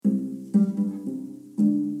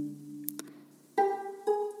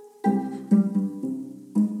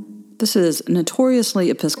This is Notoriously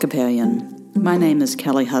Episcopalian. My name is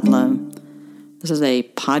Kelly Hudlow. This is a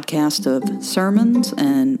podcast of sermons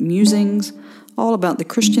and musings all about the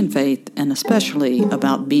Christian faith and especially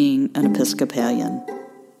about being an Episcopalian.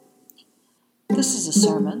 This is a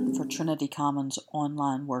sermon for Trinity Commons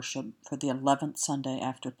online worship for the 11th Sunday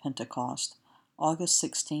after Pentecost, August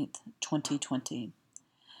 16th, 2020.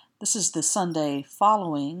 This is the Sunday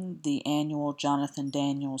following the annual Jonathan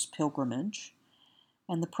Daniels pilgrimage,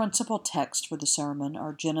 and the principal text for the sermon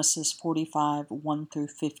are Genesis 45, 1 through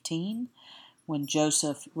 15, when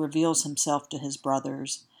Joseph reveals himself to his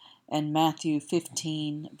brothers, and Matthew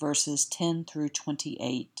 15, verses 10 through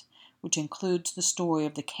 28, which includes the story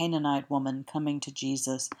of the Canaanite woman coming to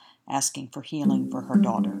Jesus asking for healing for her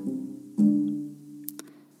daughter.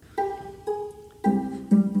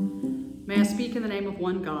 May I speak in the name of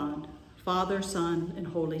one God, Father, Son, and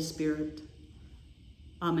Holy Spirit.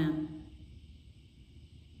 Amen.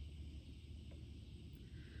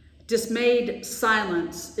 Dismayed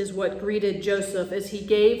silence is what greeted Joseph as he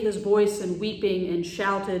gave his voice in weeping and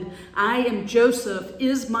shouted, "I am Joseph,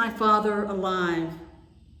 is my father alive?"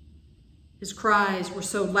 His cries were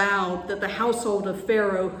so loud that the household of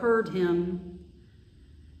Pharaoh heard him.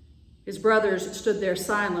 His brothers stood there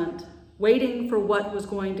silent, waiting for what was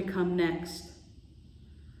going to come next.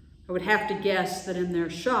 I would have to guess that in their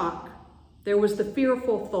shock, there was the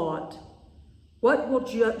fearful thought, what will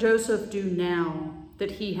Joseph do now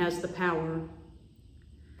that he has the power?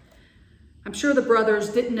 I'm sure the brothers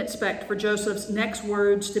didn't expect for Joseph's next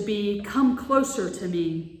words to be, "Come closer to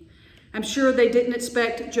me." I'm sure they didn't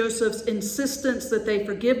expect Joseph's insistence that they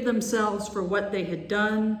forgive themselves for what they had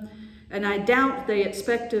done. And I doubt they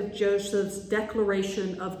expected Joseph's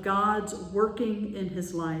declaration of God's working in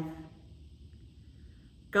his life.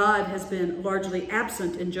 God has been largely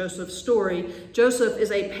absent in Joseph's story. Joseph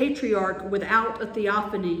is a patriarch without a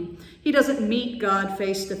theophany. He doesn't meet God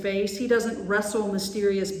face to face. He doesn't wrestle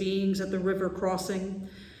mysterious beings at the river crossing.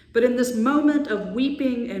 But in this moment of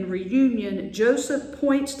weeping and reunion, Joseph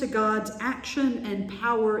points to God's action and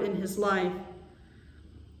power in his life.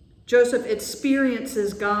 Joseph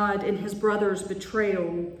experiences God in his brother's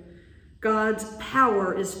betrayal. God's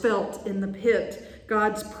power is felt in the pit.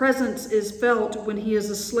 God's presence is felt when he is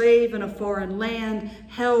a slave in a foreign land,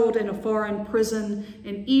 held in a foreign prison,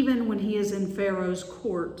 and even when he is in Pharaoh's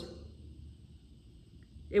court.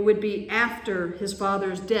 It would be after his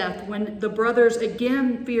father's death, when the brothers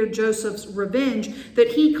again feared Joseph's revenge,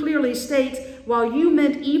 that he clearly states, "While you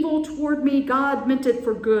meant evil toward me, God meant it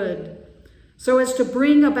for good, so as to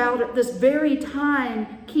bring about at this very time,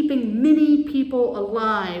 keeping many people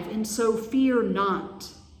alive, and so fear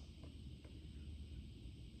not."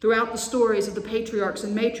 Throughout the stories of the patriarchs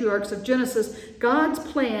and matriarchs of Genesis, God's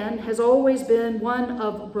plan has always been one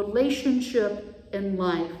of relationship and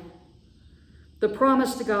life. The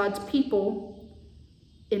promise to God's people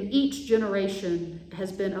in each generation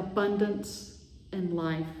has been abundance and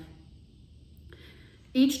life.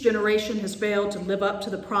 Each generation has failed to live up to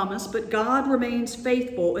the promise, but God remains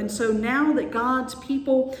faithful. And so now that God's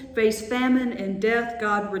people face famine and death,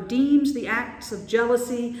 God redeems the acts of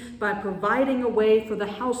jealousy by providing a way for the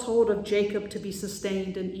household of Jacob to be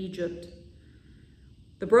sustained in Egypt.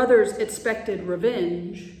 The brothers expected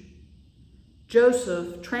revenge.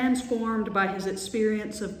 Joseph, transformed by his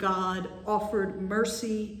experience of God, offered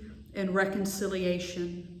mercy and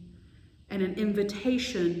reconciliation and an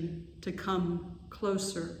invitation to come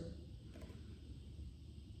closer.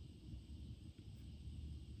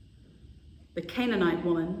 The Canaanite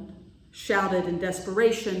woman shouted in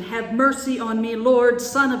desperation, "Have mercy on me, Lord,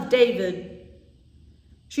 Son of David."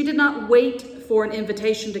 She did not wait for an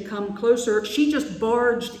invitation to come closer. She just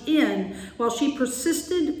barged in. While she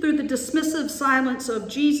persisted through the dismissive silence of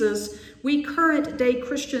Jesus, we current day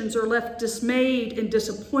Christians are left dismayed and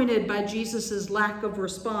disappointed by Jesus' lack of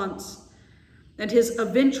response. And his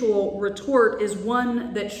eventual retort is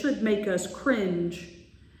one that should make us cringe.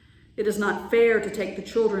 It is not fair to take the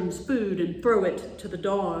children's food and throw it to the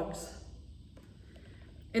dogs.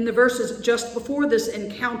 In the verses just before this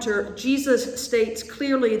encounter, Jesus states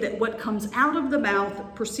clearly that what comes out of the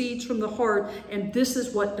mouth proceeds from the heart, and this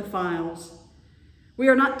is what defiles. We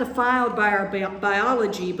are not defiled by our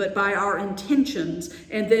biology, but by our intentions.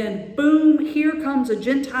 And then, boom, here comes a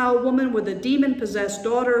Gentile woman with a demon-possessed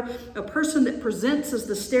daughter, a person that presents as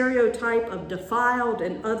the stereotype of defiled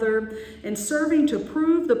and other, and serving to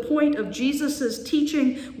prove the point of Jesus'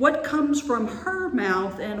 teaching, what comes from her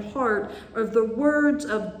mouth and heart are the words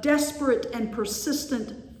of desperate and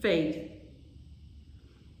persistent faith.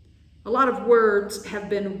 A lot of words have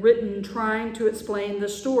been written trying to explain the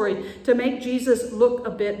story to make Jesus look a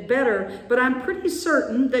bit better, but I'm pretty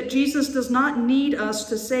certain that Jesus does not need us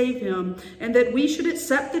to save him, and that we should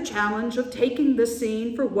accept the challenge of taking this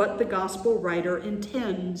scene for what the gospel writer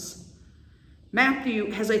intends. Matthew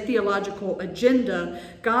has a theological agenda.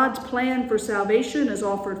 God's plan for salvation is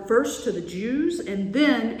offered first to the Jews and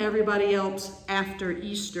then everybody else after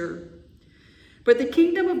Easter. But the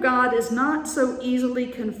kingdom of God is not so easily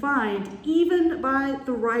confined, even by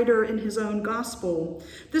the writer in his own gospel.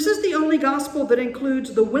 This is the only gospel that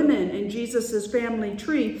includes the women in Jesus' family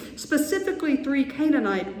tree, specifically 3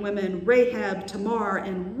 Canaanite women, Rahab, Tamar,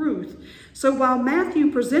 and Ruth. So while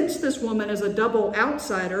Matthew presents this woman as a double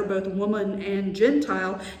outsider, both woman and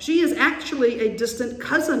Gentile, she is actually a distant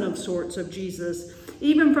cousin of sorts of Jesus.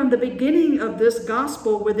 Even from the beginning of this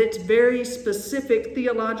gospel, with its very specific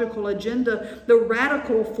theological agenda, the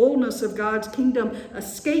radical fullness of God's kingdom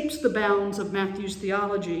escapes the bounds of Matthew's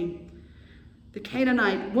theology. The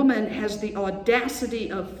Canaanite woman has the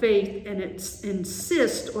audacity of faith and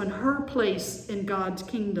insists on her place in God's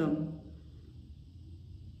kingdom.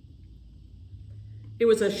 It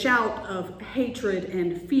was a shout of hatred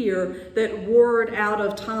and fear that roared out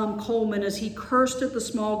of Tom Coleman as he cursed at the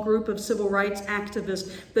small group of civil rights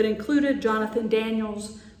activists that included Jonathan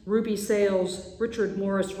Daniels, Ruby Sales, Richard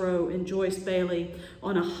Morris Rowe, and Joyce Bailey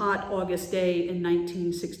on a hot August day in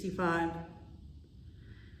 1965.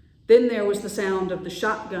 Then there was the sound of the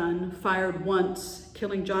shotgun, fired once,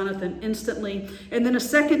 killing Jonathan instantly, and then a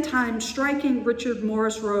second time striking Richard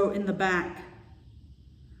Morris Rowe in the back.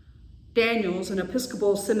 Daniels, an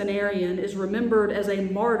Episcopal seminarian, is remembered as a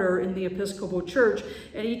martyr in the Episcopal Church,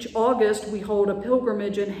 and each August we hold a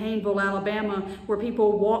pilgrimage in Hayneville, Alabama, where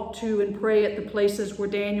people walk to and pray at the places where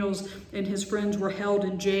Daniels and his friends were held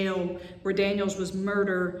in jail, where Daniels was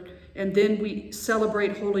murdered, and then we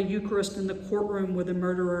celebrate Holy Eucharist in the courtroom where the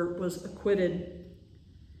murderer was acquitted.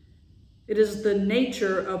 It is the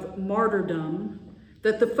nature of martyrdom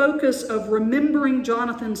that the focus of remembering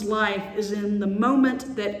Jonathan's life is in the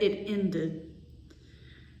moment that it ended.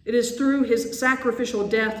 It is through his sacrificial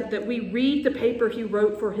death that we read the paper he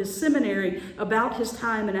wrote for his seminary about his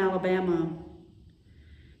time in Alabama.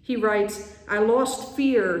 He writes, "I lost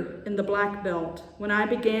fear in the Black Belt when I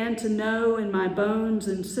began to know in my bones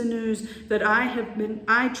and sinews that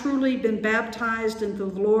I truly been baptized into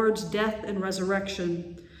the Lord's death and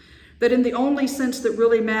resurrection. That in the only sense that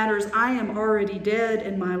really matters, I am already dead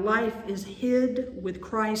and my life is hid with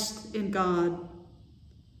Christ in God."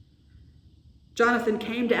 Jonathan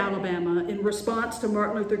came to Alabama in response to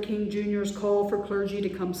Martin Luther King Jr.'s call for clergy to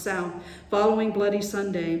come south following Bloody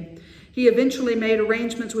Sunday. He eventually made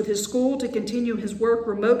arrangements with his school to continue his work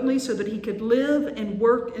remotely so that he could live and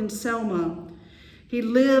work in Selma. He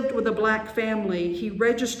lived with a Black family. He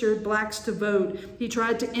registered Blacks to vote. He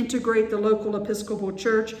tried to integrate the local Episcopal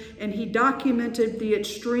Church, and he documented the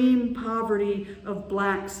extreme poverty of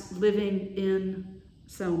Blacks living in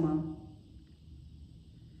Selma.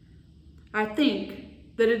 I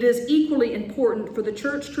think that it is equally important for the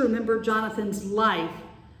church to remember Jonathan's life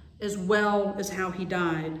as well as how he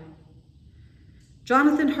died.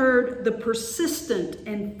 Jonathan heard the persistent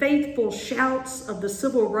and faithful shouts of the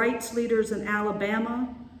civil rights leaders in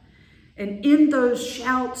Alabama, and in those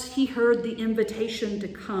shouts, he heard the invitation to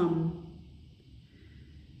come.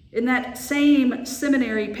 In that same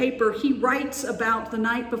seminary paper, he writes about the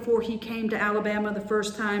night before he came to Alabama the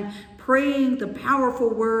first time, praying the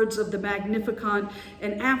powerful words of the Magnificat,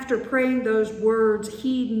 and after praying those words,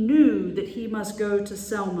 he knew that he must go to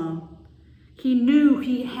Selma. He knew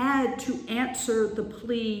he had to answer the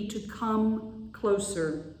plea to come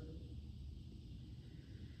closer.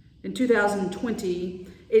 In 2020,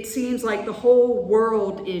 it seems like the whole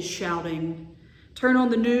world is shouting. Turn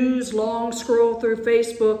on the news, long scroll through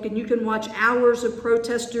Facebook, and you can watch hours of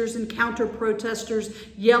protesters and counter-protesters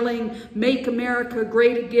yelling, "Make America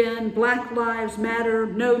Great Again," "Black Lives Matter,"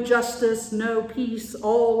 "No Justice, No Peace,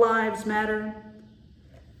 All Lives Matter."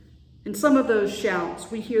 In some of those shouts,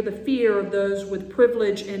 we hear the fear of those with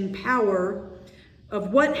privilege and power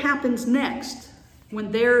of what happens next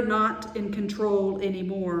when they're not in control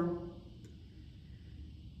anymore.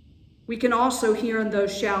 We can also hear in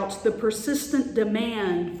those shouts the persistent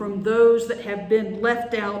demand from those that have been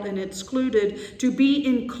left out and excluded to be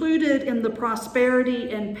included in the prosperity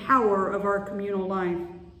and power of our communal life.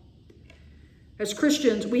 As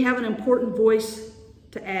Christians, we have an important voice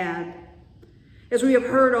to add. As we have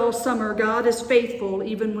heard all summer, God is faithful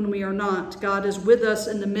even when we are not. God is with us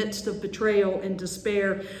in the midst of betrayal and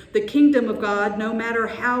despair. The kingdom of God, no matter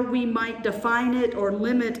how we might define it or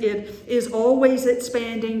limit it, is always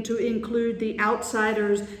expanding to include the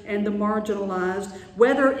outsiders and the marginalized,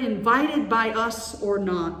 whether invited by us or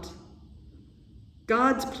not.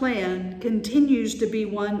 God's plan continues to be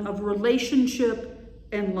one of relationship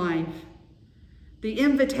and life. The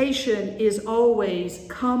invitation is always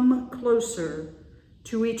come closer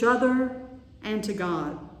to each other and to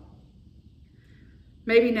God.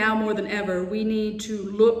 Maybe now more than ever, we need to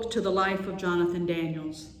look to the life of Jonathan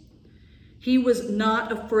Daniels. He was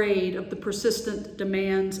not afraid of the persistent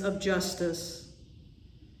demands of justice.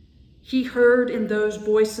 He heard in those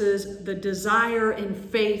voices the desire and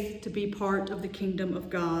faith to be part of the kingdom of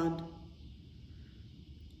God.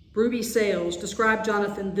 Ruby Sales described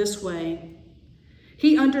Jonathan this way: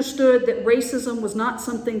 he understood that racism was not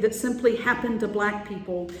something that simply happened to Black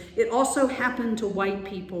people. It also happened to white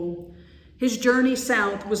people. His journey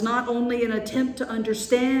south was not only an attempt to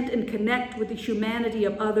understand and connect with the humanity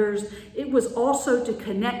of others, it was also to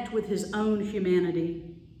connect with his own humanity.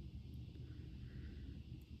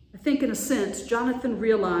 I think in a sense, Jonathan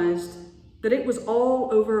realized that it was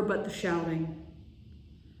all over but the shouting.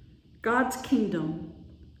 God's kingdom,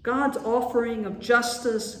 God's offering of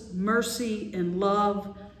justice, mercy, and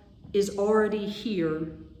love is already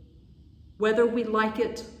here, whether we like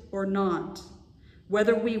it or not,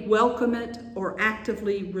 whether we welcome it or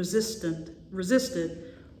actively resist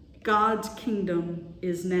it, God's kingdom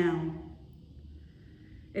is now.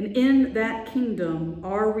 And in that kingdom,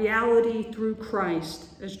 our reality through Christ,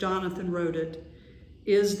 as Jonathan wrote it,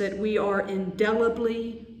 is that we are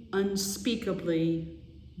indelibly, unspeakably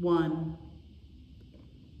one.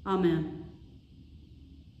 Amen.